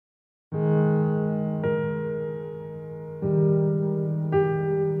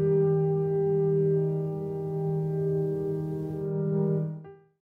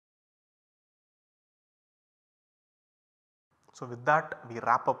So, with that we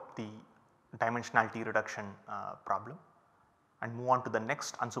wrap up the dimensionality reduction problem and move on to the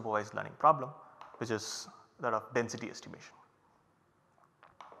next unsupervised learning problem, which is that of density estimation.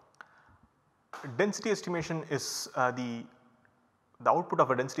 Density estimation is the output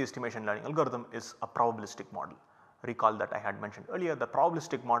of a density estimation learning algorithm is a probabilistic model. Recall that I had mentioned earlier, the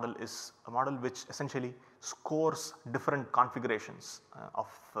probabilistic model is a model which essentially scores different configurations of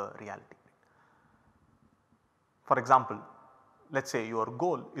reality. For example, let us say your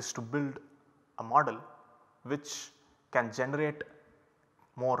goal is to build a model which can generate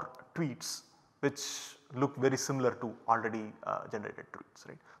more tweets which look very similar to already generated tweets,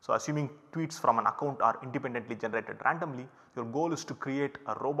 right. So, assuming tweets from an account are independently generated randomly, your goal is to create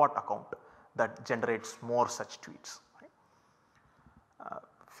a robot account that generates more such tweets. Right.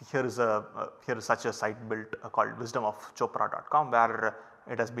 Here is such a site built called wisdomofchopra.com, where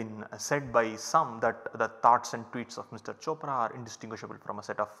it has been said by some that the thoughts and tweets of Mr. Chopra are indistinguishable from a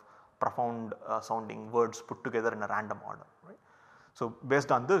set of profound sounding words put together in a random order. Right. So,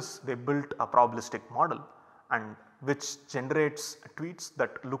 based on this they built a probabilistic model and which generates tweets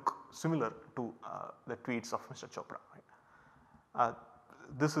that look similar to the tweets of Mr. Chopra. Right.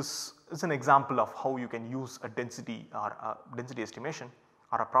 This is an example of how you can use a density or density estimation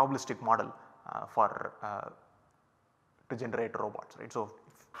or a probabilistic model to generate robots, right. So,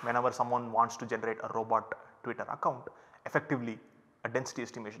 whenever someone wants to generate a robot Twitter account, effectively a density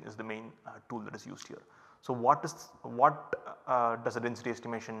estimation is the main tool that is used here. So, what does a density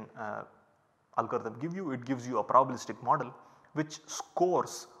estimation algorithm give you? It gives you a probabilistic model which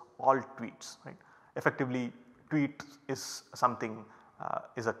scores all tweets, right. Effectively tweet is something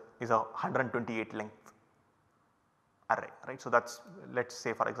is a 128 length array, right. So, that is, let us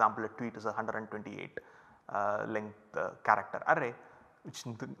say for example a tweet is a 128 length character array, which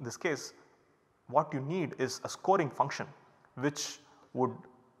in this case what you need is a scoring function which would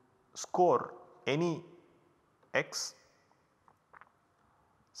score any x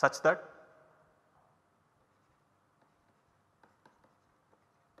such that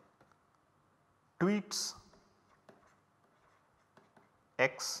tweets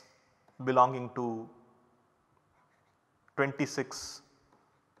x belonging to 26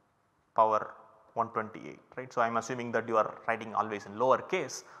 power 128, right. So, I am assuming that you are writing always in lower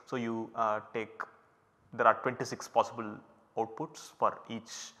case. So, you there are 26 possible outputs for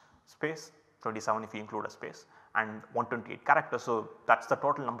each space, 27 if you include a space, and 128 characters. So, that is the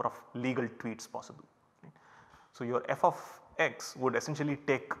total number of legal tweets possible. Right. So, your f of x would essentially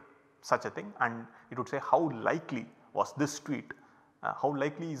take such a thing and it would say how likely was this tweet, how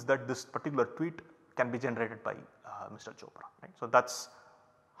likely is that this particular tweet can be generated by Mr. Chopra. Right. So, that is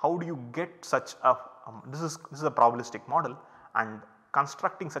how do you get such a this is a probabilistic model, and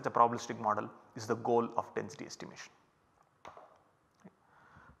constructing such a probabilistic model is the goal of density estimation.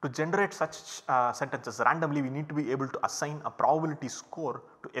 To generate such sentences randomly, we need to be able to assign a probability score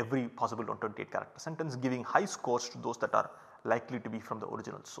to every possible 128 character sentence, giving high scores to those that are likely to be from the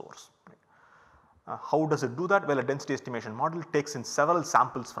original source. Right. How does it do that? Well, a density estimation model takes in several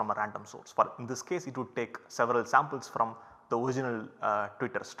samples from a random source. For in this case it would take several samples from the original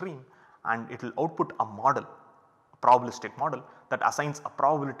Twitter stream, and it will output a model, a probabilistic model that assigns a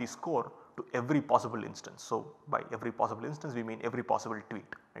probability score to every possible instance. So, by every possible instance we mean every possible tweet,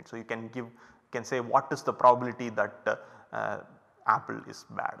 right. So, you can say what is the probability that Apple is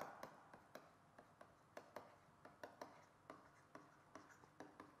bad.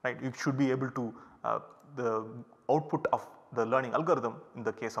 Right. You should be able to the output of the learning algorithm in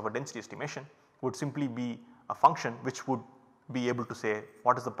the case of a density estimation would simply be a function which would be able to say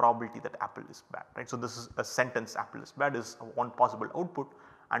what is the probability that Apple is bad, right. So, this is a sentence Apple is bad is one possible output,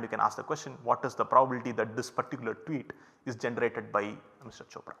 and you can ask the question what is the probability that this particular tweet is generated by Mr.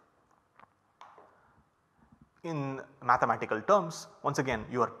 Chopra. In mathematical terms, once again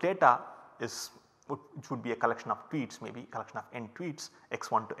your data is which would be a collection of tweets, maybe a collection of n tweets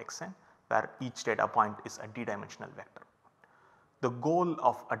x1 to xn, where each data point is a d-dimensional vector. The goal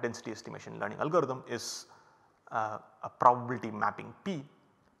of a density estimation learning algorithm is a probability mapping P,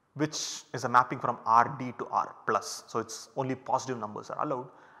 which is a mapping from Rd to R plus. So, it is only positive numbers are allowed,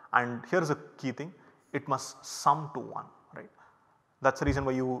 and here is a key thing, it must sum to 1, right. That is the reason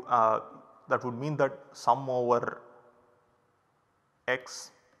why you that would mean that sum over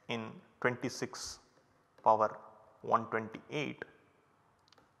x in 26 power 128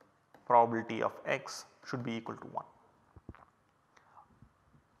 probability of x should be equal to 1.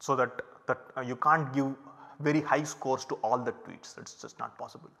 So, that you can't give very high scores to all the tweets, that is just not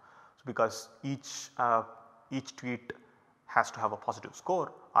possible. So, because each tweet has to have a positive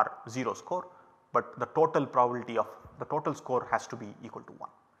score or 0 score, but the total probability of the total score has to be equal to 1.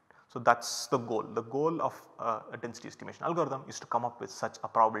 So that is the goal. The goal of a density estimation algorithm is to come up with such a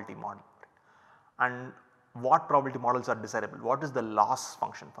probability model. And what probability models are desirable? What is the loss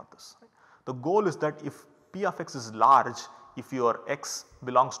function for this? The goal is that if P of x is large, if your x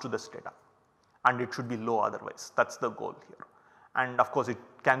belongs to this data, and it should be low otherwise, that is the goal here. And of course, it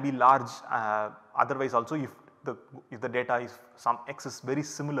can be large otherwise also if the data is some x is very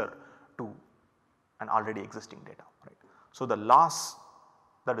similar to an already existing data. Right. So, the loss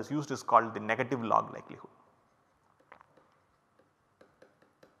that is used is called the negative log likelihood.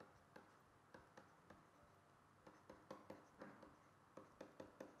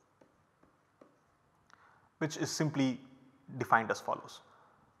 Which is simply defined as follows.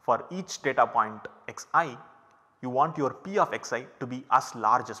 For each data point xi, you want your P of xi to be as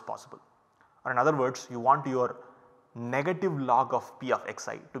large as possible, or in other words you want your negative log of P of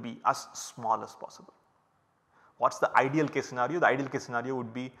xi to be as small as possible. What is the ideal case scenario? The ideal case scenario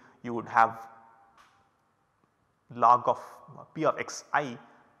would be you would have log of P of xi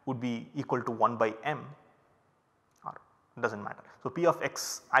would be equal to 1 by m, or it does not matter. So, P of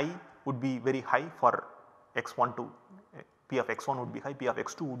xi would be very high for x1 to P of x1 would be high, P of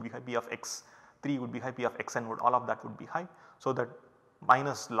x2 would be high, P of x3 would be high, P of xn would, all of that would be high. So, that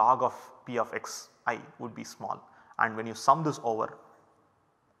minus log of P of xi would be small, and when you sum this over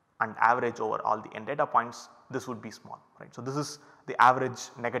and average over all the n data points, this would be small, right. So, this is the average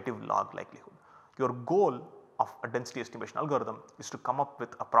negative log likelihood. Your goal of a density estimation algorithm is to come up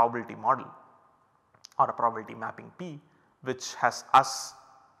with a probability model or a probability mapping P which has as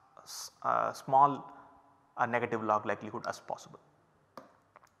small a negative log likelihood as possible.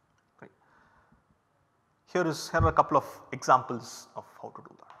 Right. Here are a couple of examples of how to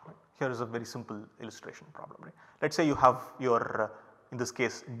do that. Right. Here is a very simple illustration problem. Right. Let us say you have your in this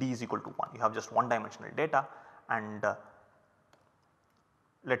case d is equal to 1, you have just one dimensional data, and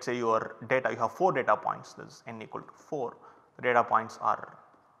let us say your data, you have 4 data points, that is n equal to 4. The data points are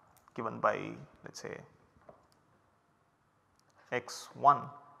given by, let us say x1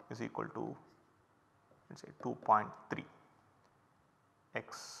 is equal to, let us say 2.3,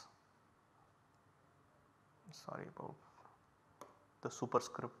 x, sorry about the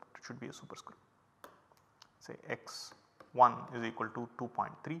superscript, it should be a superscript, say x1 is equal to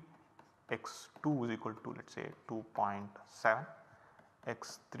 2.3, x2 is equal to, let us say 2.7,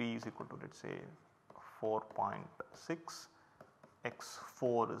 x3 is equal to, let us say 4.6,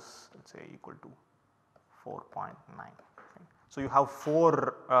 x4 is, let us say equal to 4.9. Right. So, you have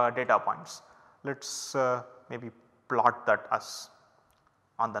 4 data points. Let us maybe plot that as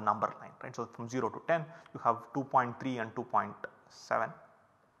on the number line, right. So, from 0 to 10 you have 2.3 and 2.7,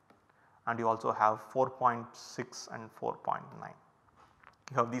 and you also have 4.6 and 4.9.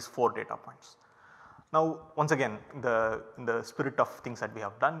 You have these 4 data points. Now, once again in the spirit of things that we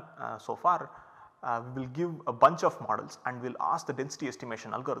have done so far, we will give a bunch of models and we will ask the density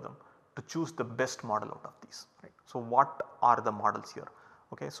estimation algorithm to choose the best model out of these. Right. So, what are the models here?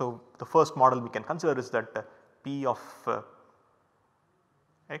 Okay. So, the first model we can consider is that P of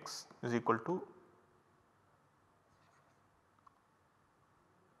x is equal to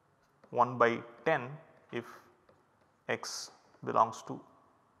 1 by 10 if x belongs to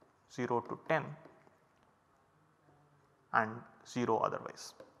 0 to 10 and 0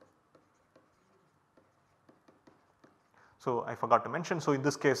 otherwise. So, I forgot to mention, so in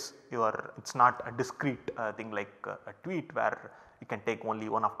this case it is not a discrete thing like a tweet where you can take only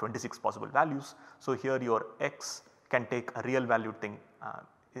one of 26 possible values. So, here your x can take a real valued thing,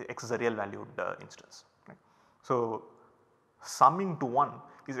 x is a real valued instance. Right. So, summing to 1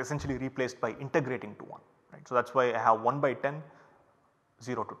 is essentially replaced by integrating to 1. Right. So, that is why I have 1 by 10,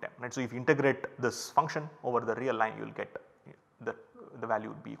 0 to 10. Right. So, if you integrate this function over the real line, you will get the value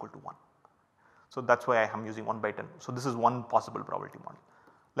would be equal to 1. So, that is why I am using 1 by 10. So, this is one possible probability model.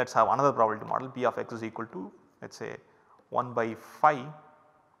 Let us have another probability model, P of x is equal to, let us say 1 by 5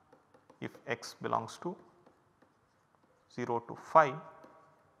 if x belongs to 0 to 5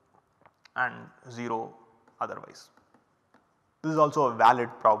 and 0 otherwise. This is also a valid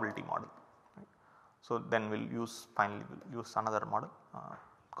probability model. Right. So, then we will use finally we will use another model,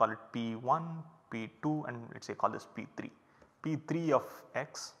 call it P1, P2 and let us say call this P3. P3 of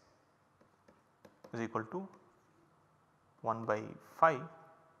x is equal to 1 by 5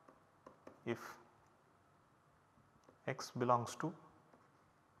 if x belongs to,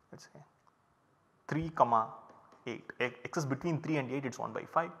 let us say 3 comma 8, x is between 3 and 8, it is 1 by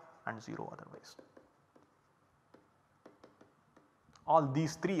 5 and 0 otherwise. All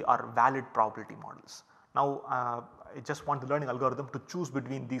these 3 are valid probability models. Now, I just want the learning algorithm to choose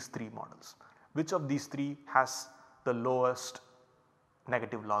between these 3 models. Which of these 3 has the lowest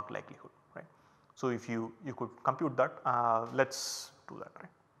negative log likelihood, right. So, if you could compute that, let us do that,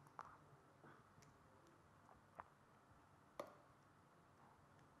 right.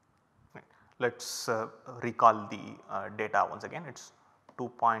 Let us recall the data once again. It is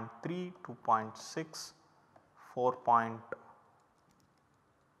 2.3, 2.6, 4.6,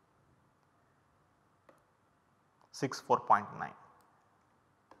 4.9.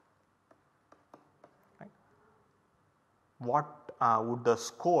 Right. What would the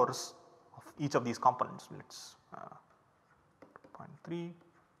scores of each of these components? Let us 2.3,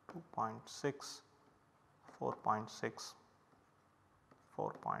 2.6, 4.6,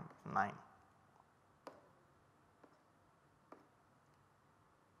 4.9.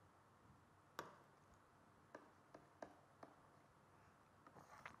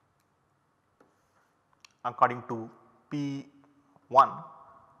 According to P1,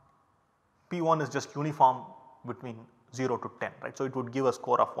 P1 is just uniform between 0 to 10, right. So, it would give a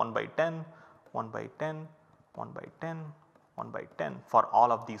score of 1 by 10, 1 by 10, 1 by 10, 1 by 10 for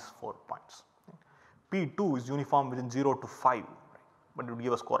all of these 4 points. P2 is uniform within 0 to 5, right, but it would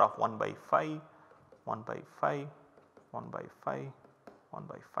give a score of 1 by 5, 1 by 5, 1 by 5, 1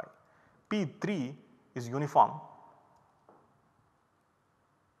 by 5. P3 is uniform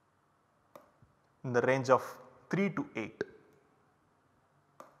in the range of 3 to 8,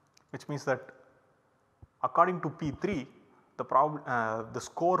 which means that according to P3 the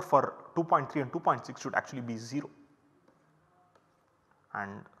score for 2.3 and 2.6 should actually be 0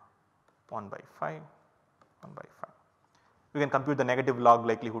 and 1 by 5, 1 by 5. We can compute the negative log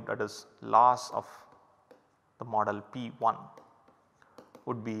likelihood, that is loss of the model P1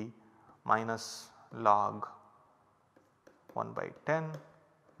 would be minus log 1 by 10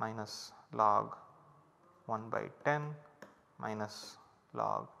 minus log 1 by 10 minus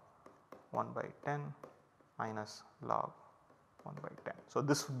log 1 by 10 minus log 1 by 10. So,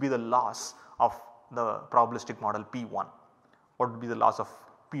 this would be the loss of the probabilistic model P1. What would be the loss of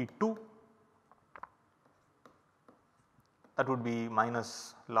P2? That would be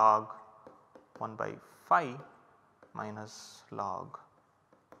minus log 1 by 5 minus log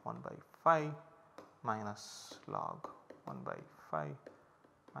 1 by 5 minus log 1 by 5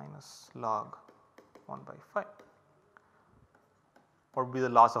 minus log 1 by 5. What would be the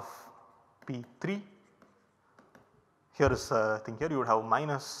loss of P3? Here is a thing, here you would have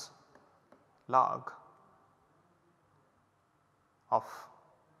minus log of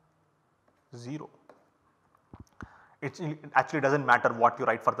 0. It actually does not matter what you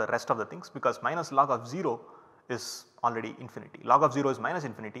write for the rest of the things, because minus log of 0 is already infinity. Log of 0 is minus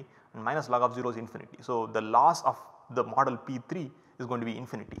infinity and minus log of 0 is infinity. So, the loss of the model P3 is going to be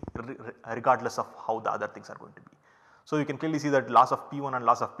infinity regardless of how the other things are going to be. So, you can clearly see that loss of P1 and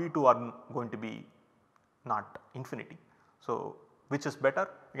loss of P2 are going to be not infinity. So, which is better?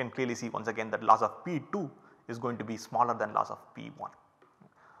 You can clearly see once again that loss of P2 is going to be smaller than loss of P1.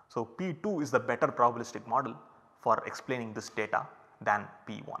 So, P2 is the better probabilistic model for explaining this data than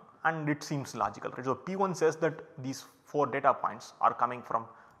P1, and it seems logical, right. So, P1 says that these 4 data points are coming from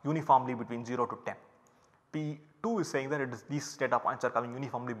uniformly between 0 to 10. P2 is saying that these data points are coming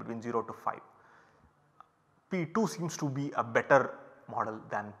uniformly between 0 to 5. P2 seems to be a better model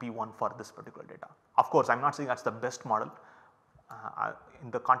than P1 for this particular data. Of course, I am not saying that is the best model. In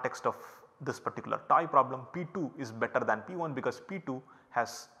the context of this particular toy problem, P2 is better than P1 because P2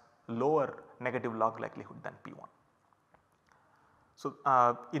 has lower negative log likelihood than P1. So,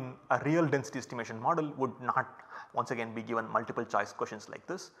 in a real density estimation model would not once again be given multiple choice questions like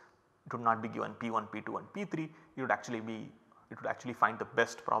this. It would not be given P1, P2 and P3. It would actually find the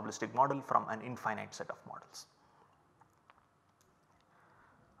best probabilistic model from an infinite set of models.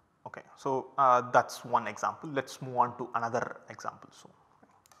 Okay, so that is one example. Let us move on to another example.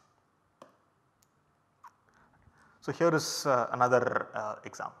 So here is another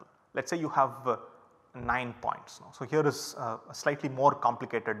example. Let us say you have 9 points now. So, here is a slightly more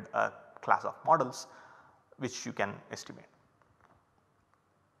complicated class of models which you can estimate.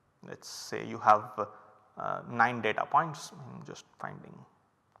 Let us say you have 9 data points. I am just finding.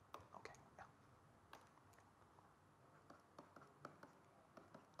 Okay. Yeah.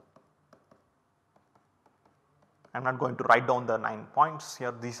 I am not going to write down the 9 points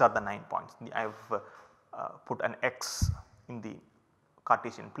here. These are the 9 points. I have put an X in the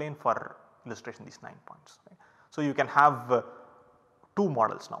Cartesian plane for illustration these 9 points. Right. So, you can have 2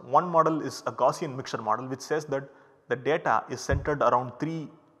 models now. One model is a Gaussian mixture model which says that the data is centered around 3.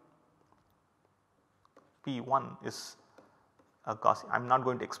 P1 is a Gaussian. I am not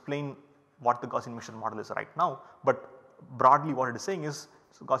going to explain what the Gaussian mixture model is right now, but broadly what it is saying is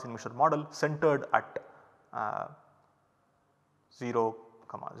it is a Gaussian mixture model centered at 0,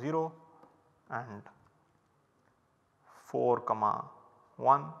 0 and 4,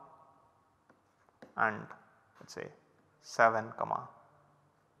 1 and let us say 7,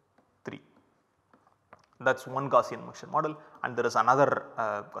 3. That is one Gaussian mixture model, and there is another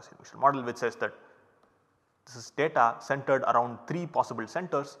Gaussian mixture model which says that this is data centered around 3 possible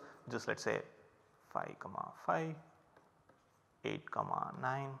centers, just let us say 5, 5, 8,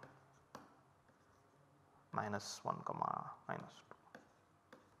 9, minus 1, minus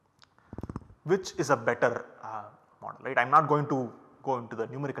 2, which is a better model, right. I am not going to go into the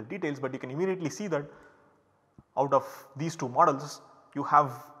numerical details, but you can immediately see that out of these 2 models you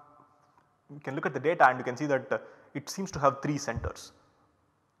can look at the data and you can see that it seems to have 3 centers,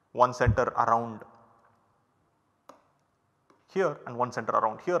 one center around here and one center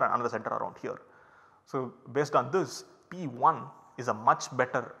around here and another center around here. So, based on this, P1 is a much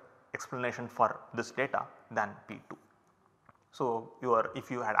better explanation for this data than P2. So,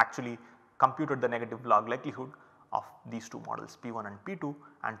 if you had actually computed the negative log likelihood of these 2 models P1 and P2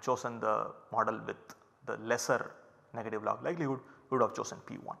 and chosen the model with the lesser negative log likelihood, you would have chosen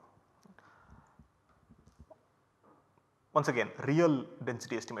P1. Once again, real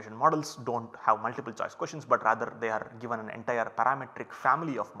density estimation models do not have multiple choice questions, but rather they are given an entire parametric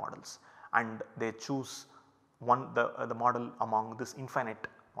family of models and they choose the model among this infinite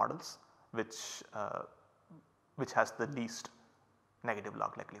models which has the least negative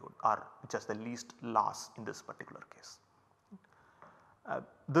log likelihood or which has the least loss in this particular case.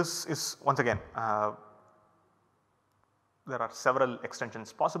 This is once again there are several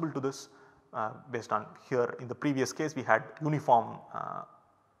extensions possible to this. Based on here in the previous case we had uniform,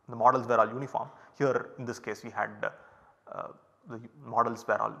 the models were all uniform. Here in this case we had the models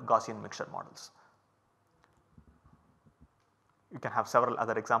were all Gaussian mixture models. You can have several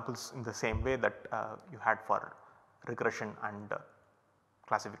other examples in the same way that you had for regression and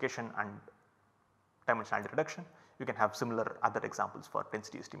classification and dimensionality reduction. You can have similar other examples for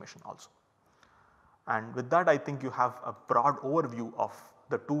density estimation also. And with that I think you have a broad overview of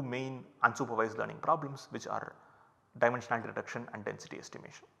the 2 main unsupervised learning problems, which are dimensionality reduction and density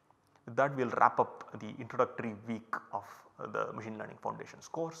estimation. With that we will wrap up the introductory week of the machine learning foundations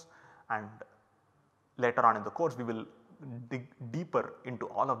course, and later on in the course we will dig deeper into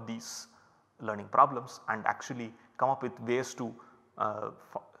all of these learning problems and actually come up with ways to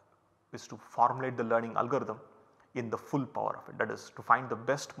formulate the learning algorithm in the full power of it, that is to find the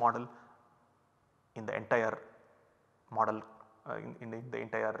best model in the entire model in the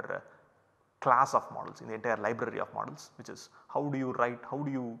entire class of models, in the entire library of models, which is how do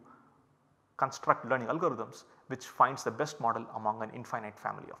you construct learning algorithms which finds the best model among an infinite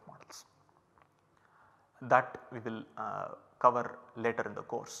family of models. That we will cover later in the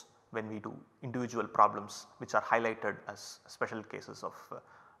course when we do individual problems which are highlighted as special cases of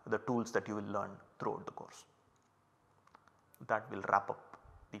the tools that you will learn throughout the course. That will wrap up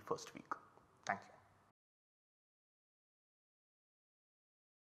the first week. Thank you.